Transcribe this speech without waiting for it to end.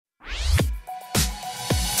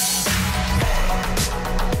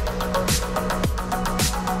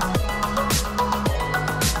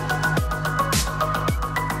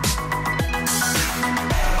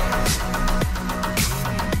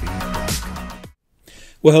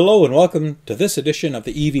Well, hello and welcome to this edition of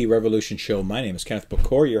the EVRevolution show. My name is Kenneth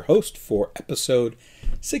Bokor, your host for episode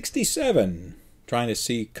 67. Trying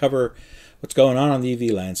to cover what's going on the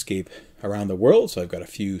EV landscape around the world. So I've got a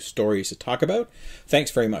few stories to talk about.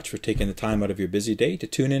 Thanks very much for taking the time out of your busy day to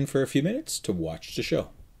tune in for a few minutes to watch the show.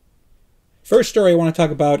 First story I want to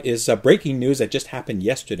talk about is breaking news that just happened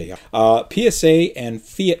yesterday. PSA and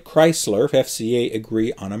Fiat Chrysler, FCA,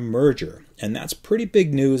 agree on a merger. And that's pretty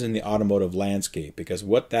big news in the automotive landscape, because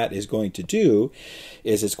what that is going to do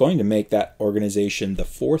is it's going to make that organization the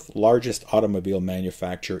fourth largest automobile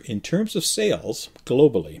manufacturer in terms of sales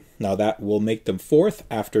globally. Now that will make them fourth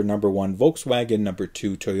after number 1 Volkswagen, number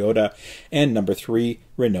 2 Toyota, and number 3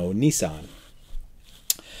 Renault Nissan.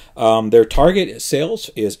 Their target sales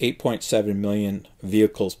is 8.7 million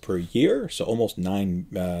vehicles per year, so almost 9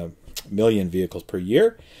 million vehicles per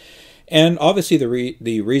year. And obviously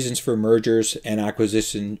the reasons for mergers and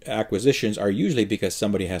acquisitions are usually because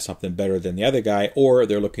somebody has something better than the other guy, or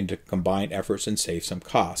they're looking to combine efforts and save some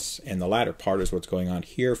costs. And the latter part is what's going on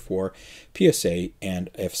here for PSA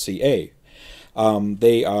and FCA.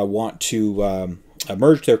 They want to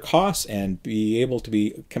merge their costs and be able to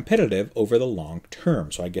be competitive over the long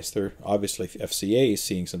term. So I guess they're obviously FCA is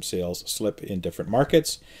seeing some sales slip in different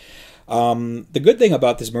markets. The good thing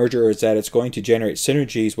about this merger is that it's going to generate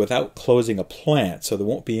synergies without closing a plant, so there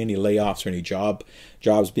won't be any layoffs or any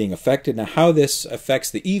jobs being affected. Now, how this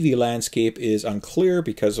affects the EV landscape is unclear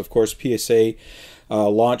because, of course, PSA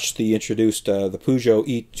introduced the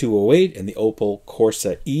Peugeot E208 and the Opel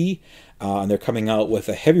Corsa E. And they're coming out with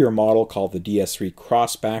a heavier model called the DS3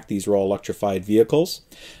 Crossback. These are all electrified vehicles.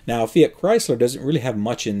 Now, Fiat Chrysler doesn't really have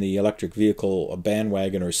much in the electric vehicle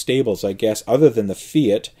bandwagon or stables, I guess, other than the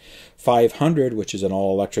Fiat 500, which is an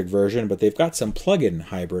all-electric version, but they've got some plug-in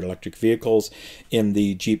hybrid electric vehicles in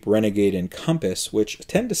the Jeep Renegade and Compass, which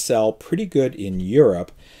tend to sell pretty good in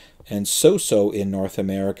Europe and so-so in North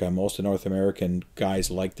America. Most of North American guys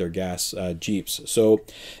like their gas Jeeps. So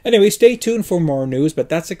anyway, stay tuned for more news, but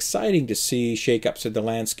that's exciting to see shakeups in the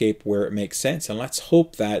landscape where it makes sense. And let's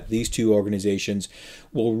hope that these two organizations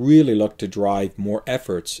will really look to drive more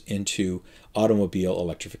efforts into automobile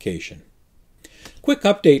electrification. Quick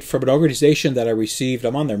update from an organization that I received.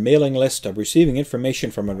 I'm on their mailing list. I'm receiving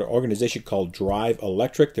information from an organization called Drive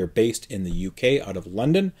Electric. They're based in the UK, out of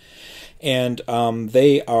London. And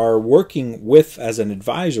they are working with, as an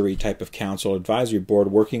advisory type of council, advisory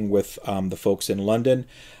board, working with the folks in London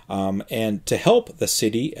and to help the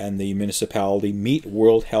city and the municipality meet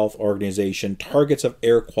World Health Organization targets of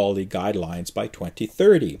air quality guidelines by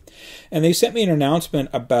 2030. And they sent me an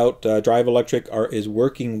announcement about Drive Electric is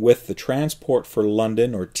working with the Transport for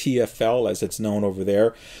London, or TfL as it's known over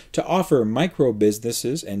there, to offer micro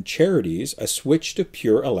businesses and charities a switch to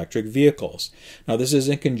pure electric vehicles. Now, this is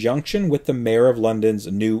in conjunction with the Mayor of London's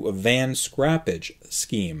new van scrappage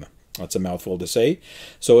scheme. That's a mouthful to say.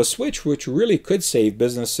 So a switch which really could save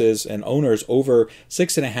businesses and owners over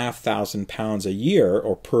 £6,500 a year,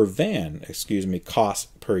 or per van,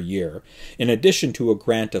 cost per year, in addition to a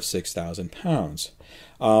grant of £6,000.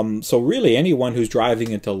 So really anyone who's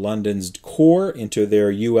driving into London's core, into their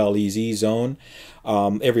ULEZ zone,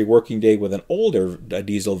 every working day with an older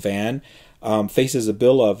diesel van, faces a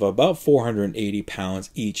bill of about £480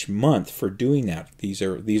 each month for doing that. These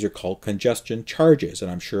are called congestion charges, and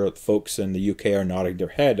I'm sure folks in the UK are nodding their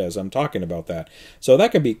head as I'm talking about that. So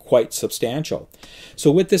that can be quite substantial.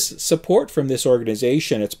 So with this support from this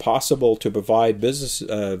organization, it's possible to provide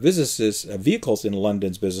vehicles in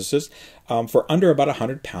London's businesses for under about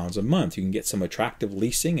 £100 a month. You can get some attractive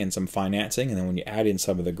leasing and some financing, and then when you add in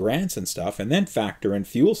some of the grants and stuff, and then factor in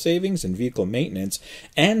fuel savings and vehicle maintenance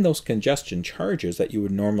and those congestion charges that you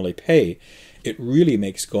would normally pay, it really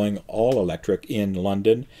makes going all electric in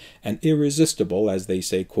London an irresistible, as they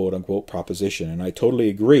say, quote-unquote, proposition. And I totally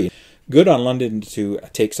agree. Good on London to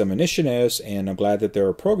take some initiatives, and I'm glad that there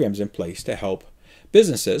are programs in place to help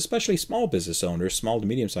businesses, especially small business owners, small to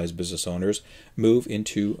medium-sized business owners, move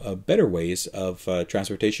into better ways of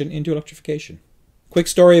transportation into electrification. Quick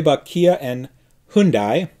story about Kia and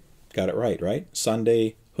Hyundai. Got it right?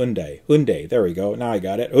 Sunday, Hyundai. There we go. Now I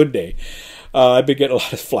got it. Hyundai. I've been getting a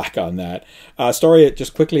lot of flack on that. Story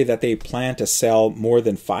just quickly that they plan to sell more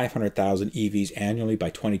than 500,000 EVs annually by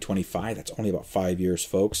 2025. That's only about 5 years,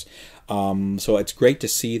 folks. So it's great to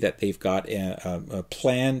see that they've got a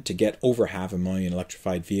plan to get over 500,000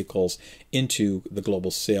 electrified vehicles into the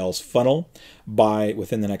global sales funnel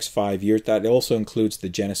within the next 5 years. That also includes the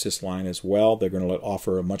Genesis line as well. They're going to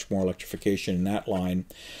offer much more electrification in that line.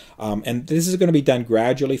 And this is going to be done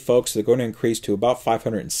gradually, folks. They're going to increase to about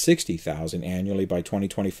 560,000 annually by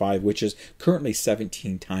 2025, which is currently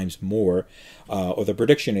 17 times more, or the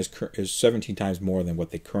prediction is 17 times more than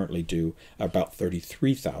what they currently do, about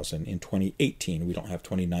 33,000 in 2018. We don't have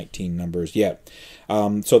 2019 numbers yet.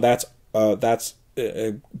 So that's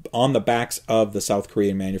on the backs of the South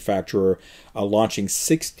Korean manufacturer launching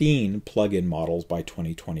 16 plug-in models by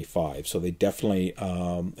 2025. So they definitely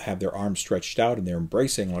have their arms stretched out, and they're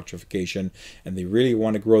embracing electrification, and they really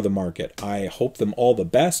want to grow the market. I hope them all the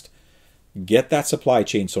best. Get that supply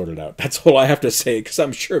chain sorted out. That's all I have to say, because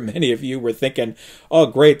I'm sure many of you were thinking, oh,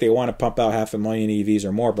 great, they want to pump out 500,000 EVs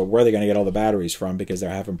or more, but where are they going to get all the batteries from, because they're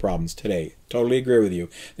having problems today. Totally agree with you.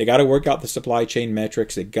 They got to work out the supply chain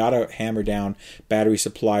metrics. They got to hammer down battery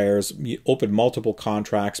suppliers, open multiple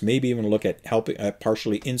contracts, maybe even look at helping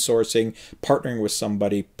partially insourcing, partnering with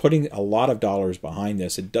somebody, putting a lot of dollars behind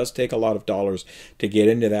this. It does take a lot of dollars to get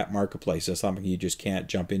into that marketplace. It's something you just can't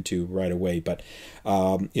jump into right away. But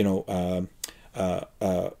Hyundai,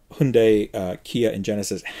 Kia, and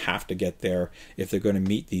Genesis have to get there if they're going to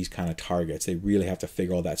meet these kind of targets. They really have to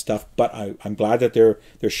figure all that stuff. But I'm glad that they're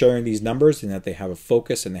sharing these numbers, and that they have a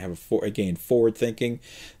focus, and they have again forward thinking,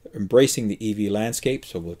 embracing the EV landscape.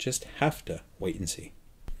 So we'll just have to wait and see.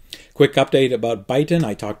 Quick update about Byton.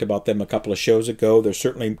 I talked about them a couple of shows ago. They're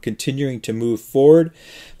certainly continuing to move forward.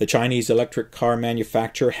 The Chinese electric car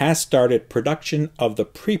manufacturer has started production of the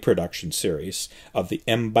pre-production series of the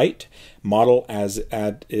M-Byte model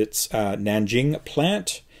at its Nanjing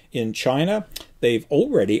plant in China. They've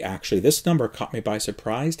already, actually, this number caught me by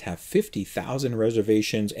surprise, have 50,000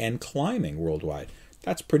 reservations and climbing worldwide.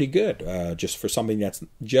 That's pretty good, just for something that's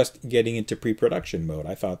just getting into pre-production mode.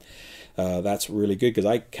 I thought that's really good, because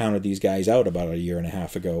I counted these guys out about a year and a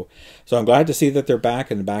half ago. So I'm glad to see that they're back,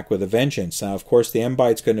 and back with a vengeance. Now, of course, the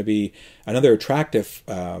M-Byte's going to be another attractive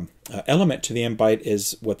element to the M-Byte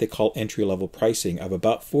is what they call entry-level pricing of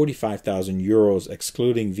about 45,000 euros,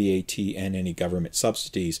 excluding VAT and any government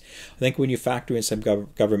subsidies. I think when you factor in some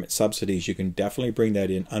government subsidies, you can definitely bring that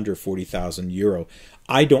in under 40,000 euro.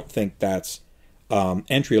 I don't think that's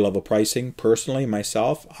entry-level pricing, personally,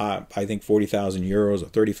 myself. I think 40,000 euros or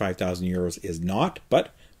 35,000 euros is not,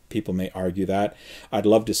 but people may argue that. I'd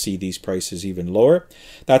love to see these prices even lower.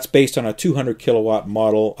 That's based on a 200 kilowatt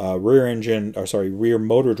model, rear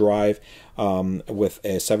motor drive with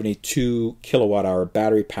a 72 kilowatt hour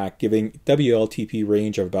battery pack, giving WLTP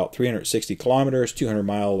range of about 360 kilometers, 200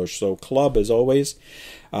 mile or so club as always.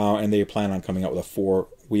 And they plan on coming out with a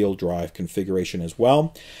 4-wheel drive configuration as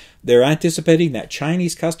well. They're anticipating that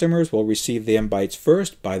Chinese customers will receive the M-Bytes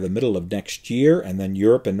first by the middle of next year, and then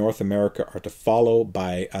Europe and North America are to follow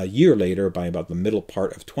by a year later, by about the middle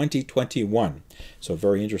part of 2021. So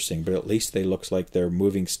very interesting, but at least they looks like they're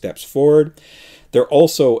moving steps forward. They're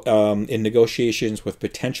also in negotiations with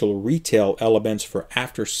potential retail elements for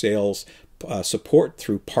after-sales support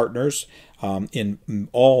through partners in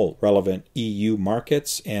all relevant EU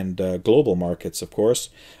markets and global markets, of course.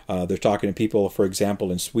 They're talking to people, for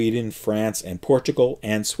example, in Sweden, France, and Portugal,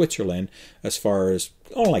 and Switzerland, as far as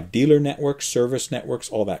like dealer networks, service networks,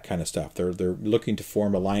 all that kind of stuff. They're looking to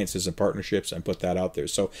form alliances and partnerships and put that out there.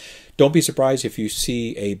 So don't be surprised if you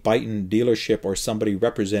see a Byton dealership or somebody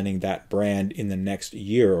representing that brand in the next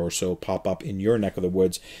year or so pop up in your neck of the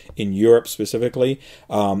woods, in Europe specifically.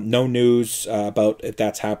 No news about if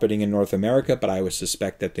that's happening in North America, but I would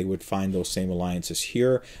suspect that they would find those same alliances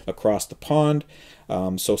here across the pond.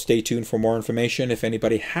 So stay tuned for more information. If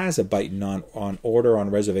anybody has a Byton on order, on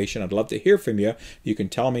reservation, I'd love to hear from you. You can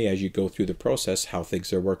tell me as you go through the process how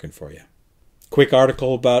things are working for you. Quick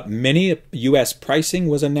article about Mini. U.S. pricing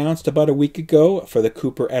was announced about a week ago for the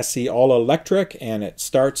Cooper SE All-Electric, and it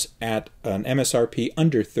starts at an MSRP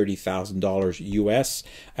under $30,000 US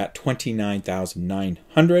at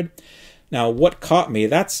 $29,900. Now, what caught me,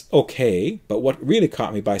 that's okay, but what really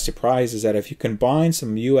caught me by surprise is that if you combine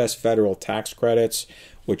some U.S. federal tax credits,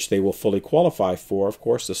 which they will fully qualify for, of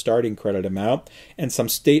course, the starting credit amount, and some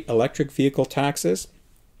state electric vehicle taxes,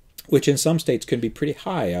 which in some states can be pretty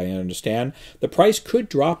high, I understand, the price could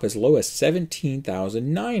drop as low as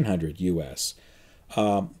 $17,900 US.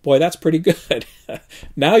 Boy, that's pretty good.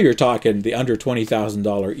 Now you're talking the under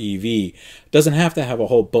 $20,000 EV. Doesn't have to have a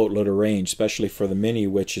whole boatload of range, especially for the Mini,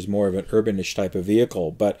 which is more of an urbanish type of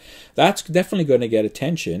vehicle. But that's definitely going to get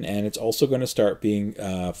attention, and it's also going to start being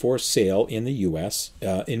for sale in the U.S.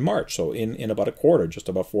 In March, so in about a quarter, just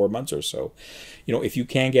about 4 months or so. You know, if you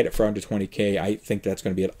can get it for under 20K, I think that's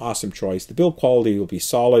going to be an awesome choice. The build quality will be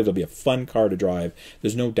solid. It'll be a fun car to drive.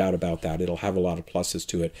 There's no doubt about that. It'll have a lot of pluses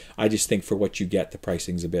to it. I just think for what you get, the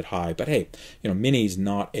pricing's a bit high. But hey, you know, Mini's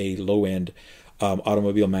not a low-end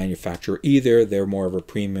automobile manufacturer either. They're more of a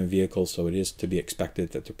premium vehicle, so it is to be expected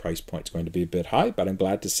that the price point's going to be a bit high. But I'm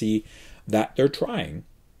glad to see that they're trying.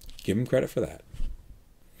 Give them credit for that.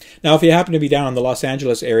 Now, if you happen to be down in the Los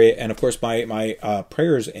Angeles area, and of course my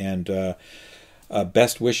prayers and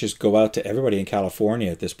best wishes go out to everybody in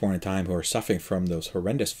California at this point in time who are suffering from those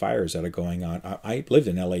horrendous fires that are going on. I lived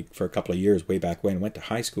in LA for a couple of years way back when, went to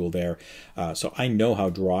high school there, so I know how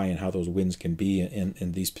dry and how those winds can be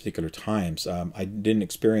in these particular times. I didn't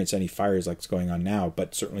experience any fires like what's going on now,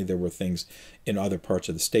 but certainly there were things in other parts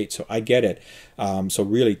of the state, so I get it. So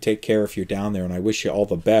really take care if you're down there, and I wish you all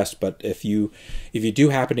the best. But if you do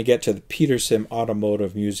happen to get to the Peterson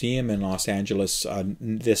Automotive Museum in Los Angeles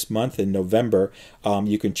this month in November,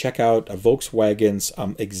 you can check out Volkswagen's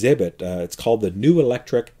exhibit. It's called the New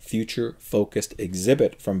Electric Future Focused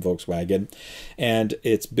Exhibit from Volkswagen, and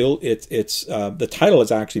it's the title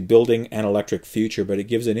is actually Building an Electric Future, but it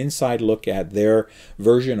gives an inside look at their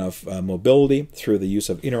version of mobility through the use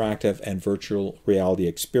of interactive and virtual reality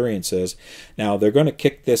experiences. Now, they're going to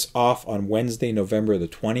kick this off on Wednesday, November the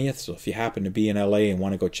 20th, so if you happen to be in LA and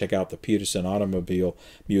want to go check out the Peterson Automobile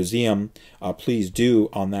Museum, please do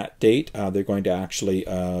on that date. They're going to actually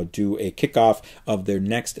do a kickoff of their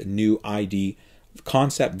next new ID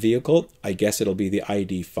concept vehicle. I guess it'll be the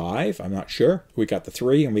ID5. I'm not sure. We got the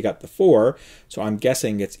 3 and we got the 4, so I'm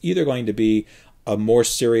guessing it's either going to be a more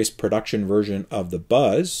serious production version of the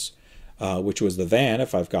Buzz, which was the van,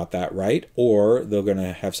 if I've got that right, or they're going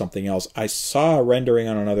to have something else. I saw a rendering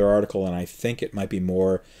on another article, and I think it might be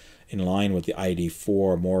more in line with the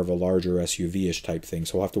ID4, more of a larger SUV-ish type thing.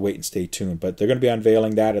 So we'll have to wait and stay tuned. But they're going to be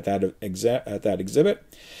unveiling that at that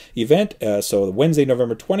exhibit event. So Wednesday,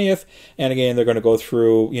 November 20th. And again, they're going to go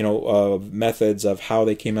through, methods of how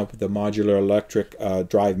they came up with the modular electric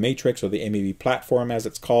drive matrix, or the MEB platform as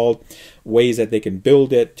it's called, ways that they can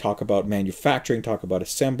build it, talk about manufacturing, talk about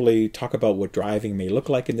assembly, talk about what driving may look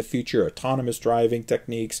like in the future, autonomous driving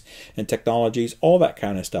techniques and technologies, all that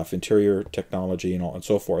kind of stuff, interior technology and all and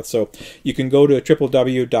so forth. So you can go to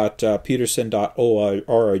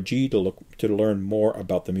www.peterson.org to learn more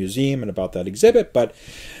about the museum and about that exhibit. But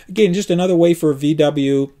again, just another way for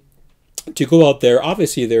VW to go out there.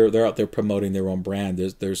 Obviously, they're out there promoting their own brand.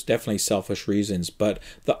 There's definitely selfish reasons, but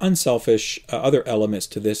the unselfish other elements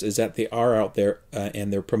to this is that they are out there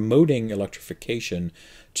and they're promoting electrification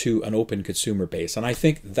to an open consumer base. And I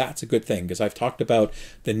think that's a good thing, because I've talked about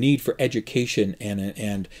the need for education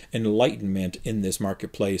and enlightenment in this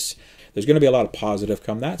marketplace. There's going to be a lot of positive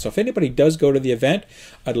come that. So if anybody does go to the event,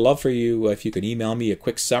 I'd love for you, if you could email me a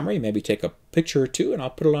quick summary, maybe take a picture or two, and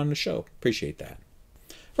I'll put it on the show. Appreciate that.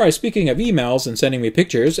 All right, speaking of emails and sending me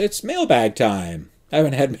pictures, it's mailbag time. I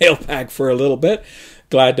haven't had mailbag for a little bit.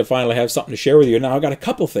 Glad to finally have something to share with you. Now, I've got a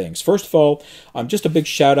couple things. First of all, just a big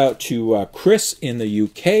shout out to Chris in the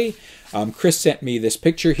UK. Chris sent me this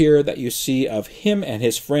picture here that you see of him and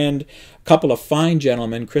his friend, a couple of fine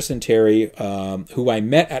gentlemen, Chris and Terry, who I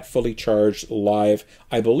met at Fully Charged Live,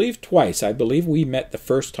 I believe twice. I believe we met the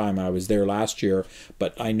first time I was there last year,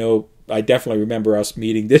 but I definitely remember us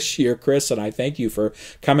meeting this year, Chris, and I thank you for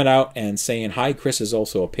coming out and saying hi. Chris is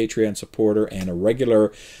also a Patreon supporter and a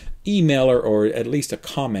regular emailer, or at least a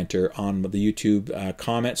commenter on the YouTube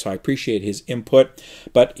comment, so I appreciate his input.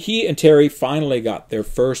 But he and Terry finally got their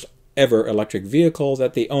first ever electric vehicles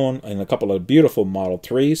that they own, and a couple of beautiful Model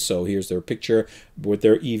 3s. So here's their picture with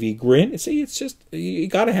their EV grid. See, it's just, you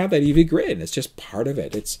got to have that EV grid. It's just part of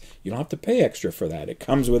it. You don't have to pay extra for that. It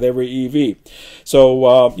comes with every EV.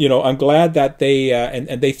 So I'm glad that they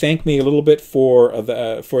and they thanked me a little bit for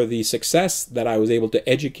the success that I was able to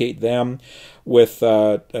educate them with,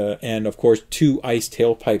 and of course 2 ICE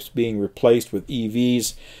tailpipes being replaced with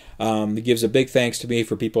EVs. It gives a big thanks to me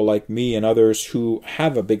for people like me and others who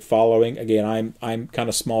have a big following. Again, I'm kind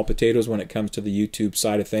of small potatoes when it comes to the YouTube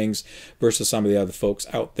side of things versus some of the other folks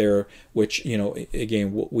out there, which,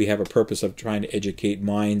 again, we have a purpose of trying to educate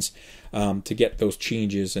minds to get those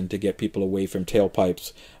changes and to get people away from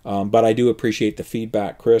tailpipes. But I do appreciate the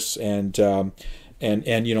feedback, Chris, and now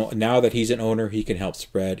that he's an owner, he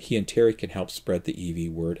and Terry can help spread the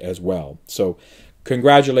EV word as well. So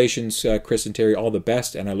congratulations, Chris and Terry, all the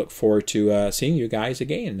best, and I look forward to seeing you guys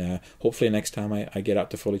again, hopefully next time I get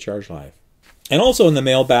out to Fully Charged Live. And also in the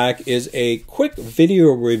mailbag is a quick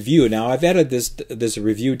video review. Now, I've edited this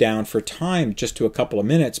review down for time, just to a couple of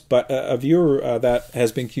minutes, but a viewer that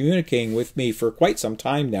has been communicating with me for quite some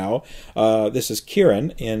time now, this is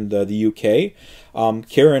Kieran in the UK.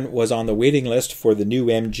 Kieran was on the waiting list for the new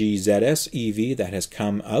MG ZS EV that has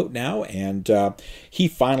come out now, and he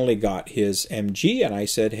finally got his MG, and I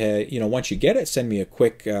said, hey, you know, once you get it, send me a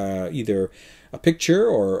quick either a picture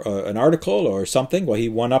or an article or something. Well, he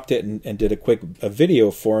one-upped it and did a quick video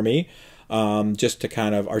for me, just to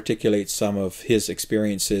kind of articulate some of his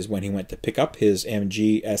experiences when he went to pick up his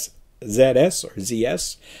MG ZS, or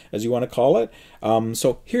ZS, as you want to call it.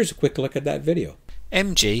 So here's a quick look at that video.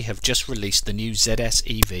 MG have just released the new ZS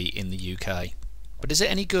EV in the UK. But is it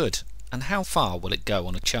any good? And how far will it go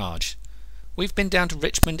on a charge? We've been down to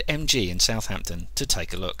Richmond MG in Southampton to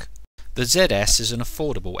take a look. The ZS is an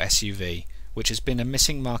affordable SUV, which has been a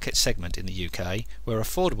missing market segment in the UK, where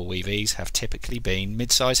affordable EVs have typically been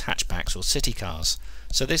mid-size hatchbacks or city cars.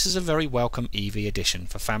 So this is a very welcome EV addition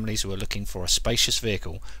for families who are looking for a spacious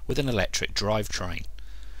vehicle with an electric drivetrain.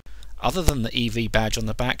 Other than the EV badge on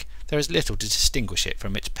the back, there is little to distinguish it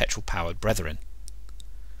from its petrol-powered brethren.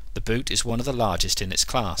 The boot is one of the largest in its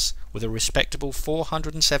class, with a respectable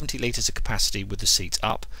 470 litres of capacity with the seats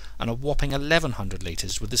up, and a whopping 1100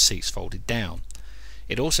 litres with the seats folded down.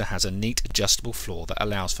 It also has a neat adjustable floor that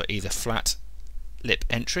allows for either flat lip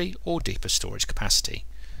entry or deeper storage capacity.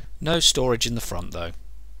 No storage in the front though.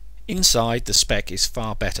 Inside, the spec is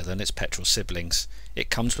far better than its petrol siblings. It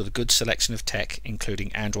comes with a good selection of tech,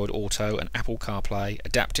 including Android Auto and Apple CarPlay,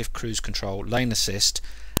 adaptive cruise control, lane assist,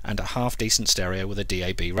 and a half-decent stereo with a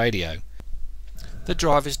DAB radio. The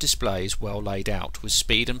driver's display is well laid out, with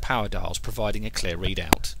speed and power dials providing a clear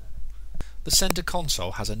readout. The centre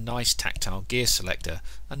console has a nice tactile gear selector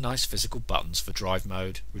and nice physical buttons for drive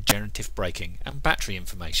mode, regenerative braking and battery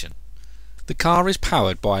information. The car is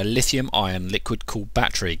powered by a lithium-ion liquid-cooled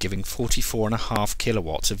battery giving 44.5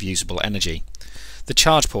 kilowatts of usable energy. The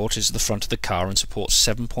charge port is at the front of the car and supports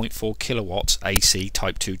 7.4 kilowatts AC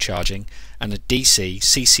Type 2 charging and a DC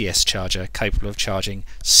CCS charger capable of charging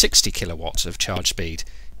 60 kilowatts of charge speed.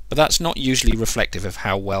 But that's not usually reflective of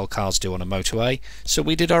how well cars do on a motorway, so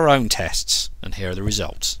we did our own tests, and here are the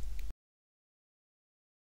results.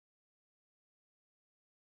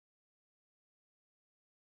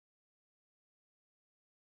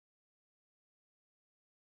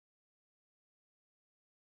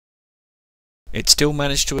 It still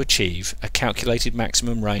managed to achieve a calculated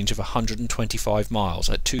maximum range of 125 miles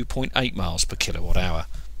at 2.8 miles per kilowatt hour.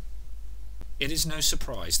 It is no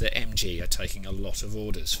surprise that MG are taking a lot of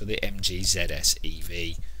orders for the MG ZS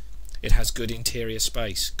EV. It has good interior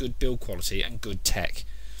space, good build quality and good tech.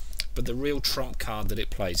 But the real trump card that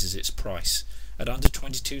it plays is its price. At under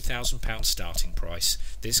 £22,000 starting price,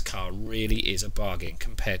 this car really is a bargain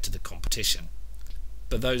compared to the competition.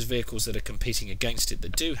 But those vehicles that are competing against it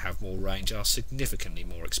that do have more range are significantly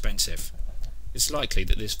more expensive. It's likely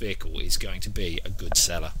that this vehicle is going to be a good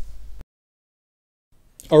seller.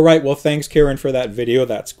 Alright, well thanks Kieran for that video.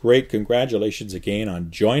 That's great. Congratulations again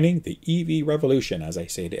on joining the EV revolution, as I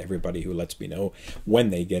say to everybody who lets me know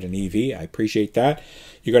when they get an EV. I appreciate that.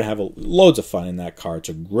 You're going to have loads of fun in that car. It's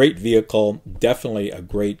a great vehicle, definitely a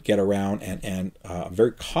great get around, and a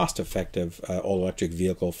very cost-effective all-electric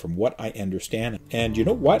vehicle from what I understand. And you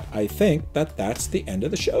know what? I think that that's the end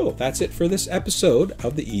of the show. That's it for this episode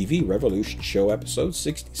of the EV Revolution Show, episode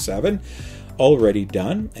 67. Already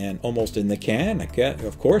done and almost in the can.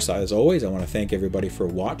 Of course, as always, I want to thank everybody for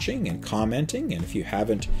watching and commenting, and if you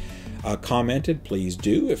haven't commented, please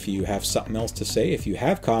do. If you have something else to say, if you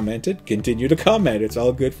have commented, continue to comment. It's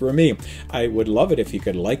all good for me. I would love it if you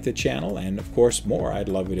could like the channel, and of course more, I'd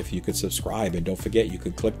love it if you could subscribe, and don't forget you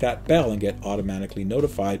could click that bell and get automatically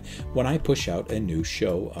notified when I push out a new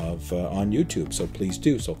show on YouTube. So please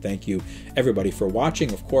do. So thank you everybody for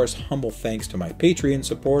watching. Of course, humble thanks to my Patreon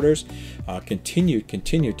supporters.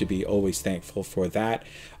 Continue to be always thankful for that.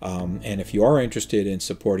 And if you are interested in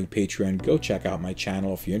supporting Patreon, go check out my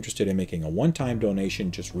channel. If you're interested in making a one-time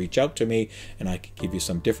donation, just reach out to me and I can give you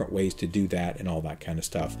some different ways to do that and all that kind of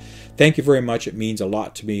stuff. Thank you very much. It means a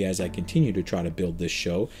lot to me as I continue to try to build this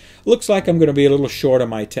show. Looks like I'm going to be a little short on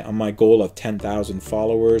my goal of 10,000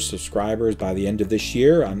 followers, subscribers by the end of this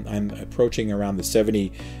year. I'm approaching around the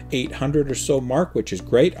 7,800 or so mark, which is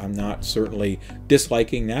great. I'm not certainly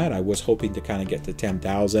disliking that. I was hoping to kind of get to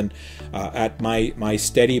 10,000 at my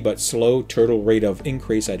steady but slow turtle rate of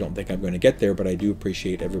increase. I don't think I'm going to get there, but I do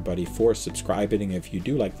appreciate everybody everybody for subscribing. If you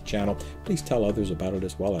do like the channel, please tell others about it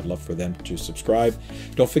as well. I'd love for them to subscribe.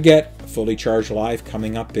 Don't forget, Fully Charged Live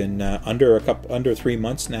coming up in under 3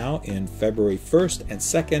 months now, in February 1st and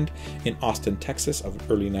 2nd in Austin, Texas of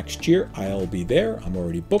early next year. I'll be there. I'm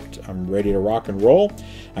already booked. I'm ready to rock and roll.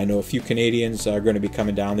 I know a few Canadians are going to be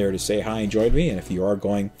coming down there to say hi and join me, and if you are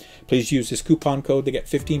going, please use this coupon code to get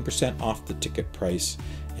 15% off the ticket price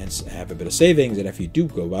and have a bit of savings. And if you do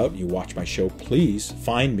go out and you watch my show, please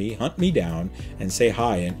find me, hunt me down, and say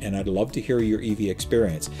hi, and I'd love to hear your EV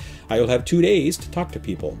experience. I will have 2 days to talk to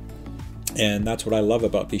people, and that's what I love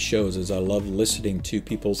about these shows, is I love listening to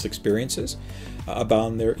people's experiences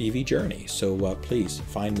about their EV journey. So please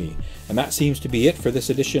find me. And that seems to be it for this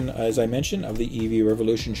edition, as I mentioned, of the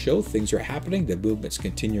EVRevolution show. Things are happening. The movement's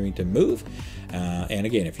continuing to move. And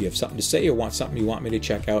again, if you have something to say or want something you want me to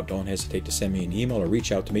check out, don't hesitate to send me an email or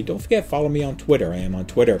reach out to me. Don't forget, follow me on Twitter. I am on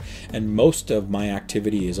Twitter, and most of my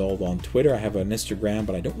activity is all on Twitter. I have an Instagram,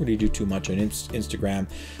 but I don't really do too much on Instagram.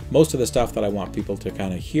 Most of the stuff that I want people to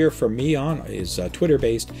kind of hear from me on is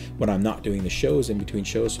Twitter-based when I'm not doing the shows, in between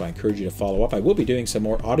shows, so I encourage you to follow up. I will be doing some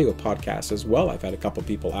more audio podcasts as well. I've had a couple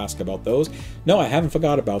people ask about those. No, I haven't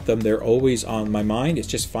forgot about them. They're always on my mind. It's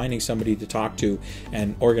just finding somebody to talk to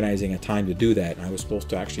and organizing a time to do that. And I was supposed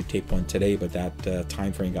to actually tape one today, but that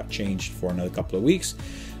time frame got changed for another couple of weeks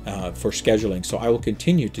for scheduling. So I will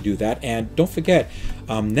continue to do that. And don't forget,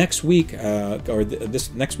 next week,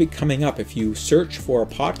 this next week coming up, if you search for a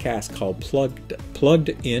podcast called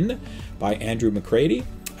Plugged In by Andrew McCready.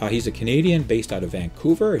 He's a Canadian based out of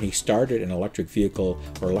Vancouver, and he started an electric vehicle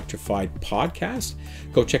or electrified podcast.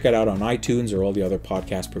 Go check it out on iTunes or all the other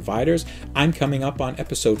podcast providers. I'm coming up on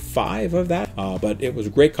episode 5 of that, but it was a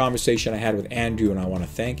great conversation I had with Andrew, and I want to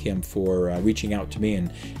thank him for reaching out to me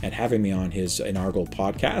and having me on his inaugural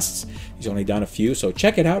podcasts. He's only done a few, so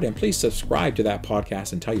check it out, and please subscribe to that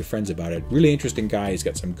podcast and tell your friends about it. Really interesting guy. He's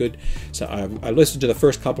got some good, I listened to the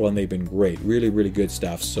first couple and they've been great. Really, really good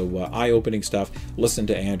stuff. So eye-opening stuff. Listen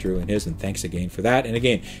to Andrew and his, and thanks again for that. And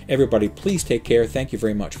again, everybody, please take care. Thank you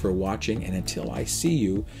very much for watching, and until I see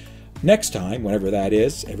you next time, whenever that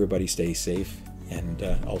is, everybody stay safe, and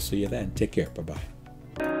I'll see you then. Take care. Bye-bye.